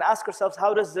 So we can ask ourselves,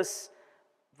 how does this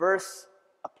verse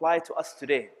apply to us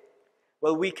today?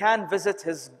 Well, we can visit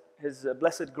his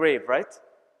blessed grave, right?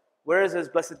 Where is his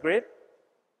blessed grave?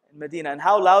 In Medina. And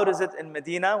how loud is it in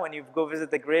Medina when you go visit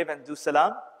the grave and do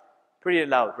salam? Pretty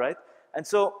loud, right? And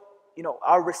so,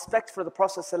 our respect for the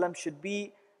Prophet ﷺ should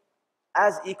be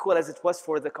as equal as it was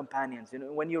for the companions.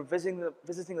 When you're visiting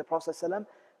the Prophet ﷺ,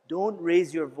 don't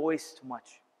raise your voice too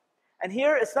much. And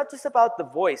here, it's not just about the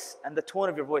voice and the tone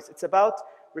of your voice. It's about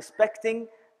respecting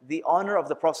the honor of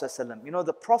the Prophet ﷺ.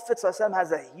 The Prophet ﷺ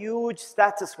has a huge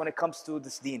status when it comes to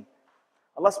this deen.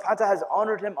 Allah subhanahu wa ta'ala has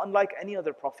honored him unlike any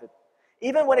other prophet.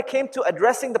 Even when it came to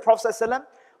addressing the Prophet ﷺ,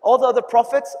 all the other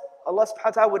prophets, Allah subhanahu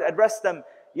wa ta'ala would address them,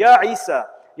 Ya Isa,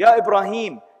 Ya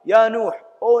Ibrahim, Ya Nuh,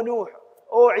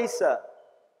 O Isa.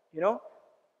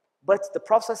 But the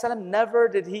Prophet ﷺ, never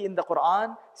did he in the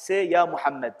Quran say, Ya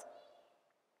Muhammad.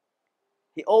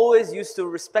 He always used to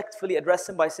respectfully address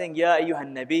him by saying, Ya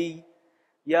ayyuhan nabi,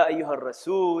 Ya ayyuhan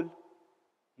rasul,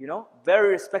 you know, very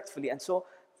respectfully. And so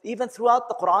even throughout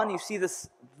the Quran, you see this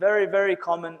very, very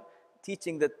common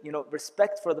teaching that, you know,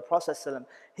 respect for the Prophet ﷺ.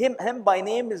 Him by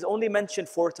name is only mentioned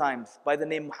 4 times by the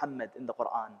name Muhammad in the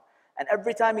Quran. And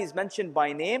every time he's mentioned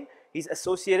by name, he's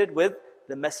associated with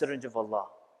the Messenger of Allah,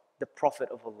 the Prophet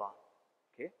of Allah.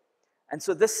 Okay? And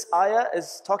so this ayah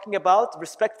is talking about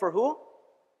respect for who?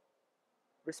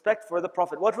 Respect for the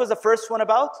Prophet. What was the first one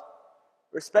about?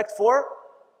 Respect for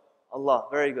Allah.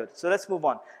 Very good. So let's move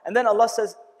on. And then Allah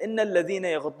says, إِنَّ الَّذِينَ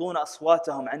يَغُضُّونَ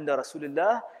أَصْوَاتَهُمْ عِنْدَ رَسُولِ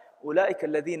اللَّهِ أُولَٰئِكَ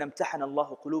الَّذِينَ امْتَحَنَ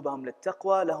اللَّهُ قُلُوبَهُمْ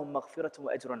لِلتَّقْوَى لَهُمْ مَغْفِرَةٌ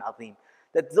وَأَجْرٌ عَظِيمٌ.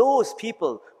 That those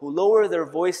people who lower their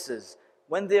voices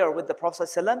when they are with the Prophet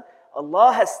ﷺ,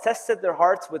 Allah has tested their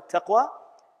hearts with taqwa,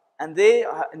 and they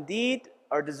indeed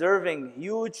are deserving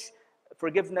huge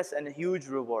forgiveness and a huge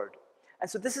reward. And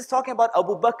so this is talking about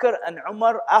Abu Bakr and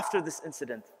Umar after this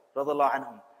incident, radallahu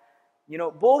anhum. You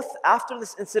know, both after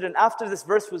this incident, after this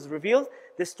verse was revealed,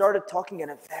 they started talking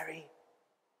in a very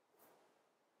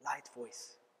light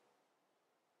voice,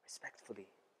 respectfully,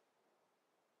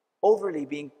 overly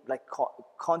being like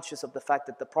conscious of the fact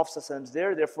that the Prophet ﷺ is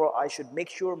there, therefore I should make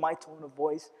sure my tone of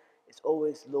voice is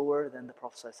always lower than the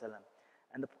Prophet ﷺ.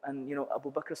 And you know,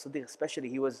 Abu Bakr Siddiq especially,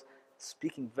 he was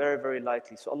speaking very, very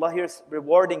lightly. So Allah here is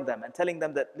rewarding them and telling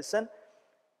them that, listen,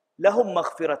 lahum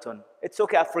maghfiratun. It's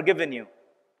okay, I've forgiven you.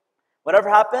 Whatever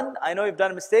happened, I know you've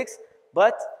done mistakes,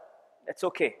 but it's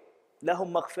okay.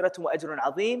 Lahum maghfiratun wa ajrun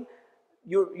azim.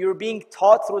 You're being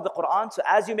taught through the Quran, so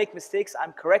as you make mistakes,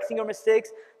 I'm correcting your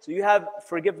mistakes, so you have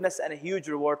forgiveness and a huge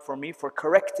reward for me for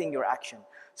correcting your action.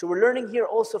 So we're learning here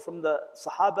also from the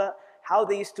Sahaba how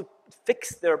they used to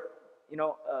fix their, you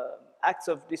know, acts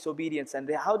of disobedience, and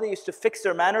how they used to fix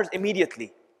their manners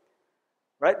immediately.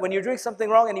 Right? When you're doing something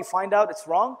wrong and you find out it's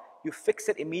wrong, you fix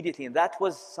it immediately, and that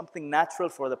was something natural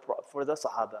for the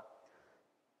Sahaba.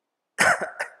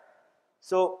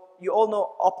 So you all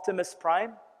know Optimus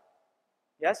Prime?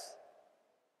 Yes?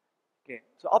 Okay.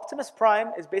 So Optimus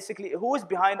Prime is basically, who is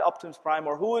behind Optimus Prime,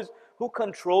 or who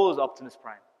controls Optimus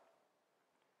Prime?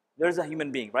 There's a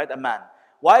human being, right? A man.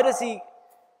 Why does he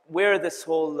wear this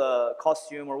whole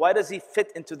costume, or why does he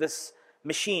fit into this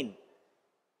machine?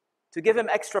 To give him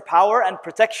extra power and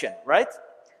protection, right?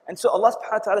 And so Allah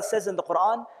subhanahu wa ta'ala says in the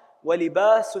Quran,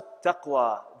 وَلِبَاسُ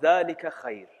التَّقْوَى ذَلِكَ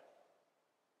خَيْرٌ,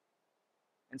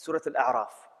 in Surah Al-A'raf.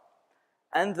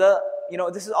 And you know,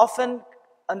 this is often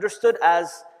understood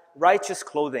as righteous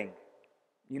clothing,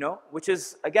 you know, which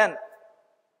is, again,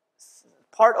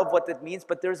 part of what it means,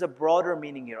 but there's a broader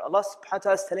meaning here. Allah subhanahu wa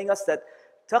ta'ala is telling us that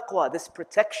taqwa, this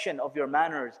protection of your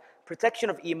manners, protection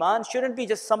of iman, shouldn't be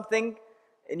just something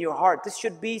in your heart. This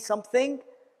should be something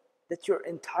that your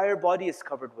entire body is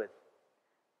covered with.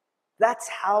 That's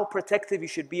how protective you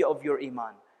should be of your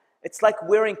iman. It's like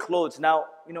wearing clothes. Now,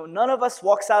 you know, none of us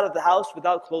walks out of the house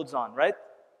without clothes on, right?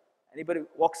 Anybody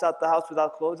walks out the house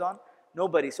without clothes on?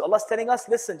 Nobody. So Allah's telling us,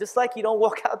 listen, just like you don't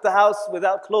walk out the house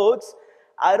without clothes,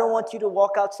 I don't want you to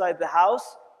walk outside the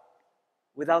house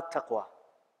without taqwa.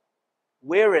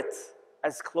 Wear it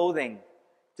as clothing,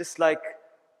 just like,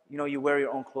 you know, you wear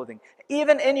your own clothing.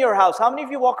 Even in your house, how many of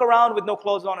you walk around with no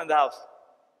clothes on in the house?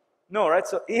 No, right?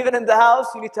 So even in the house,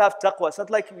 you need to have taqwa. It's not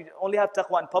like you only have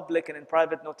taqwa in public and in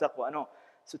private, no taqwa. No.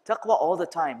 So taqwa all the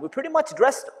time. We're pretty much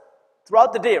dressed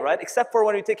throughout the day, right? Except for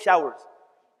when we take showers.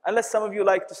 Unless some of you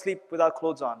like to sleep without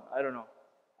clothes on. I don't know.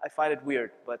 I find it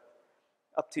weird, but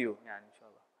up to you. Yeah,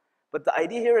 inshallah. But the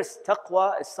idea here is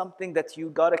taqwa is something that you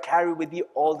got to carry with you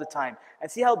all the time. And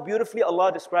see how beautifully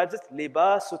Allah describes it?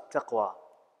 Libasu taqwa.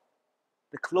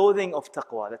 The clothing of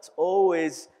taqwa. That's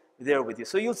always there with you.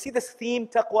 So you'll see this theme,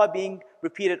 taqwa, being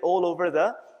repeated all over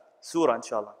the surah,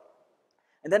 inshallah.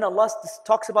 And then Allah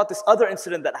talks about this other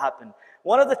incident that happened.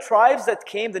 One of the tribes that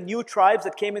came, the new tribes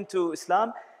that came into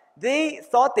Islam, they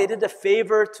thought they did a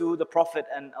favor to the Prophet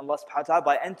and Allah subhanahu wa ta'ala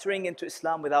by entering into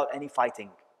Islam without any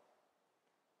fighting.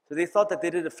 So they thought that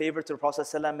they did a favor to the Prophet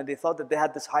ﷺ, and they thought that they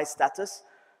had this high status.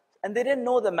 And they didn't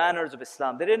know the manners of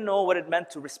Islam. They didn't know what it meant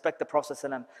to respect the Prophet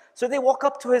ﷺ. So they walk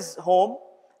up to his home,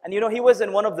 and you know, he was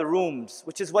in one of the rooms,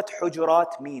 which is what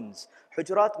hujurat means.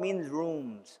 Hujurat means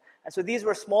rooms. And so these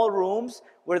were small rooms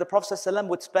where the Prophet ﷺ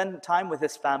would spend time with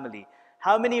his family.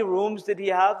 How many rooms did he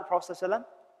have, the Prophet ﷺ?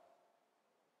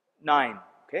 9.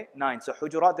 Okay, 9. So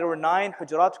hujurat, there were 9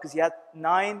 hujurat because he had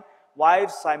 9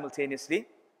 wives simultaneously,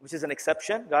 which is an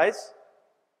exception, guys.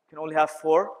 You can only have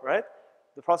 4, right?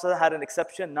 The Prophet had an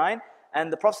exception, 9.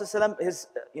 And the Prophet ﷺ, his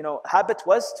habit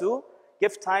was to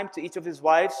give time to each of his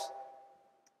wives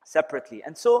separately.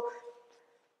 And so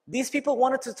These people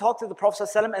wanted to talk to the Prophet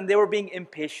ﷺ and they were being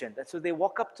impatient. And so they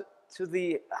walk up to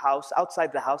the house,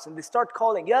 outside the house, and they start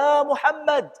calling, Ya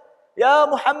Muhammad, Ya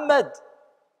Muhammad.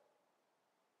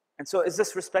 And so is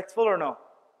this respectful or no?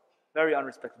 Very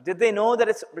unrespectful. Did they know that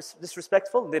it's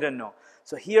disrespectful? They didn't know.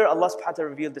 So here Allah subhanahu wa ta'ala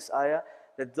revealed this ayah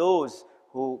that those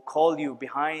who call you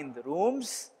behind the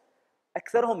rooms,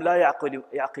 أكثرهم لا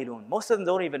يعقلون. Most of them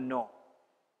don't even know.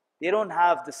 They don't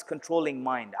have this controlling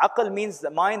mind. Aql means the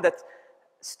mind that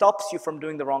stops you from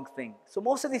doing the wrong thing. So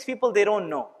most of these people, they don't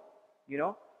know. You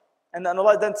know? And then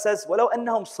Allah then says, وَلَوْ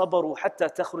أَنَّهُمْ صَبَرُوا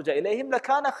حَتَّى تَخْرُجَ إِلَيْهِمْ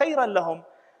لَكَانَ خَيْرًا لَهُمْ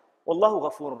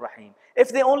وَاللَّهُ غَفُورٌ رَحِيمٌ. If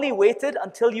they only waited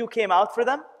until you came out for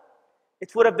them,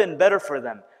 it would have been better for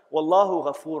them. Wallahu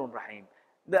ghafurun rahim.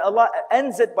 Allah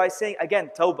ends it by saying,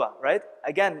 again, tawbah, right?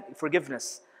 Again,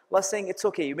 forgiveness. Allah saying, it's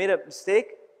okay, you made a mistake,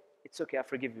 it's okay, I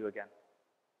forgive you again.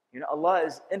 You know, Allah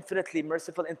is infinitely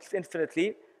merciful,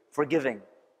 infinitely forgiving.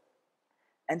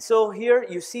 And so here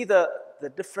you see the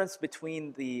difference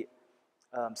between the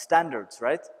standards,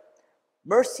 right?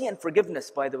 Mercy and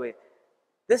forgiveness, by the way.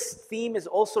 This theme is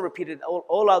also repeated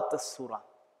all out the surah.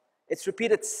 It's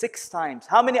repeated 6 times.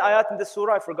 How many ayat in this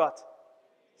surah? I forgot.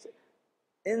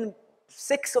 In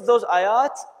 6 of those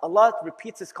ayat, Allah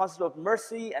repeats this concept of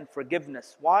mercy and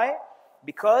forgiveness. Why?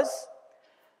 Because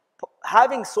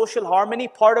having social harmony,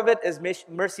 part of it is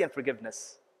mercy and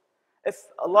forgiveness. If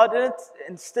Allah didn't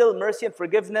instill mercy and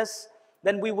forgiveness,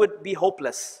 then we would be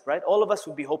hopeless, right? All of us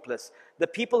would be hopeless. The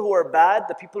people who are bad,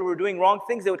 the people who are doing wrong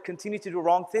things, they would continue to do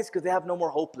wrong things because they have no more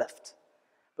hope left.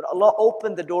 But Allah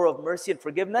opened the door of mercy and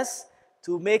forgiveness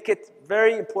to make it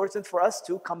very important for us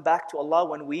to come back to Allah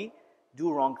when we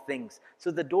do wrong things. So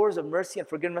the doors of mercy and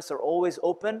forgiveness are always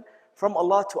open from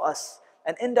Allah to us.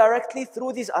 And indirectly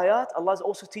through these ayat, Allah is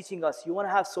also teaching us, you want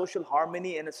to have social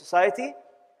harmony in a society,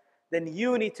 then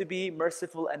you need to be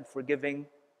merciful and forgiving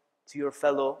to your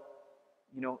fellow,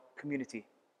 community,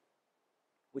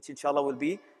 which inshallah will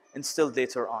be instilled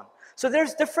later on. So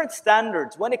there's different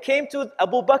standards. When it came to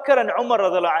Abu Bakr and Umar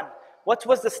radiallahu anh, what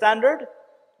was the standard?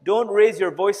 Don't raise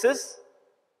your voices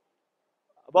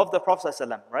above the Prophet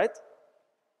ﷺ, right?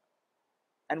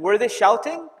 And were they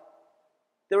shouting?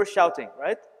 They were shouting,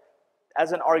 right?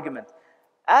 As an argument.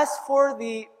 As for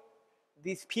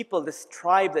these people, this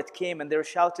tribe that came and they were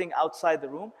shouting outside the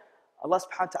room, Allah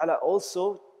subhanahu wa ta'ala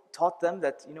also taught them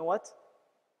that, you know what?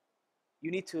 You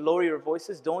need to lower your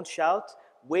voices, don't shout,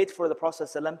 wait for the Prophet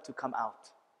ﷺ to come out.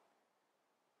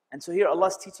 And so here Allah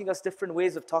is teaching us different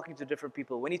ways of talking to different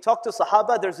people. When you talk to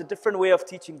Sahaba, there's a different way of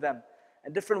teaching them,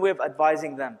 a different way of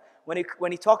advising them. When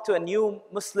you talk to a new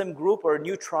Muslim group or a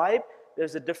new tribe,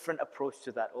 there's a different approach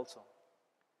to that also.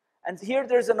 And here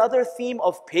there's another theme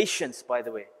of patience, by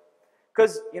the way.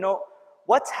 Because,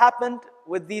 what's happened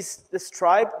with this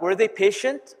tribe? Were they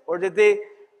patient or did they,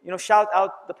 shout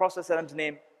out the Prophet ﷺ's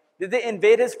name? Did they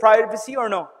invade his privacy or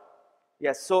no?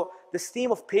 Yes, so this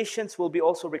theme of patience will be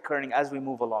also recurring as we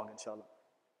move along, inshallah.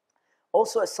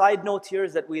 Also, a side note here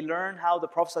is that we learn how the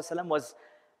Prophet ﷺ was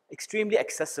extremely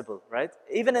accessible, right?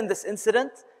 Even in this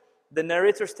incident, the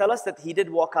narrators tell us that he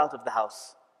did walk out of the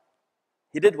house.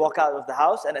 He did walk out of the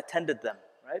house and attended them,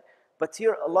 right? But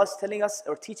here Allah is telling us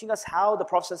or teaching us how the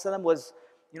Prophet ﷺ was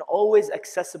always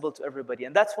accessible to everybody.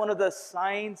 And that's one of the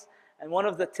signs and one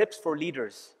of the tips for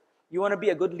leaders. You want to be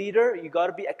a good leader, you got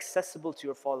to be accessible to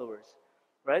your followers,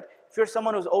 right? If you're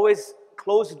someone who's always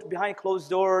behind closed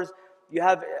doors, you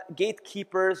have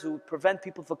gatekeepers who prevent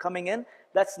people from coming in,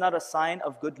 that's not a sign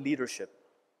of good leadership.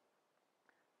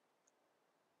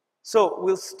 So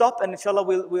we'll stop and inshallah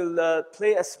we'll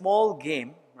play a small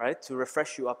game, right, to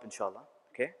refresh you up, inshallah.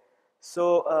 Okay.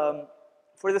 So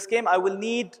for this game, I will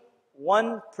need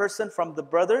one person from the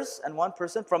brothers and one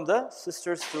person from the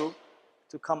sisters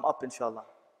to come up, inshallah.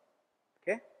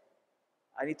 Okay.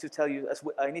 I need to tell you,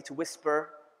 I need to whisper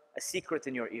a secret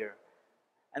in your ear.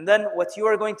 And then what you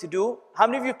are going to do, how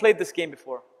many of you played this game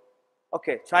before?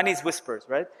 Okay, Chinese whispers,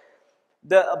 right?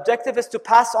 The objective is to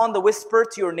pass on the whisper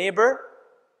to your neighbor.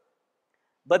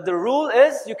 But the rule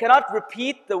is you cannot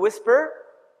repeat the whisper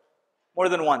more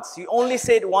than once. You only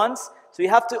say it once, so you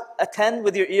have to attend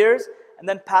with your ears and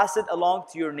then pass it along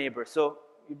to your neighbor. So,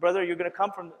 brother, you're going to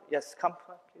come from, yes, come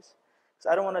please. So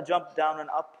I don't want to jump down and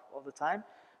up all the time.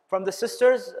 From the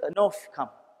sisters, no, come.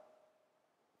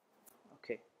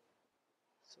 Okay.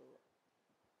 So,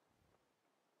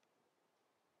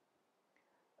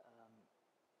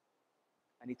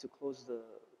 I need to close the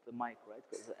mic, right?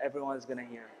 Because everyone is going to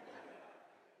hear.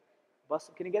 Bus,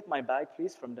 can you get my bag,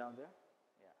 please, from down there?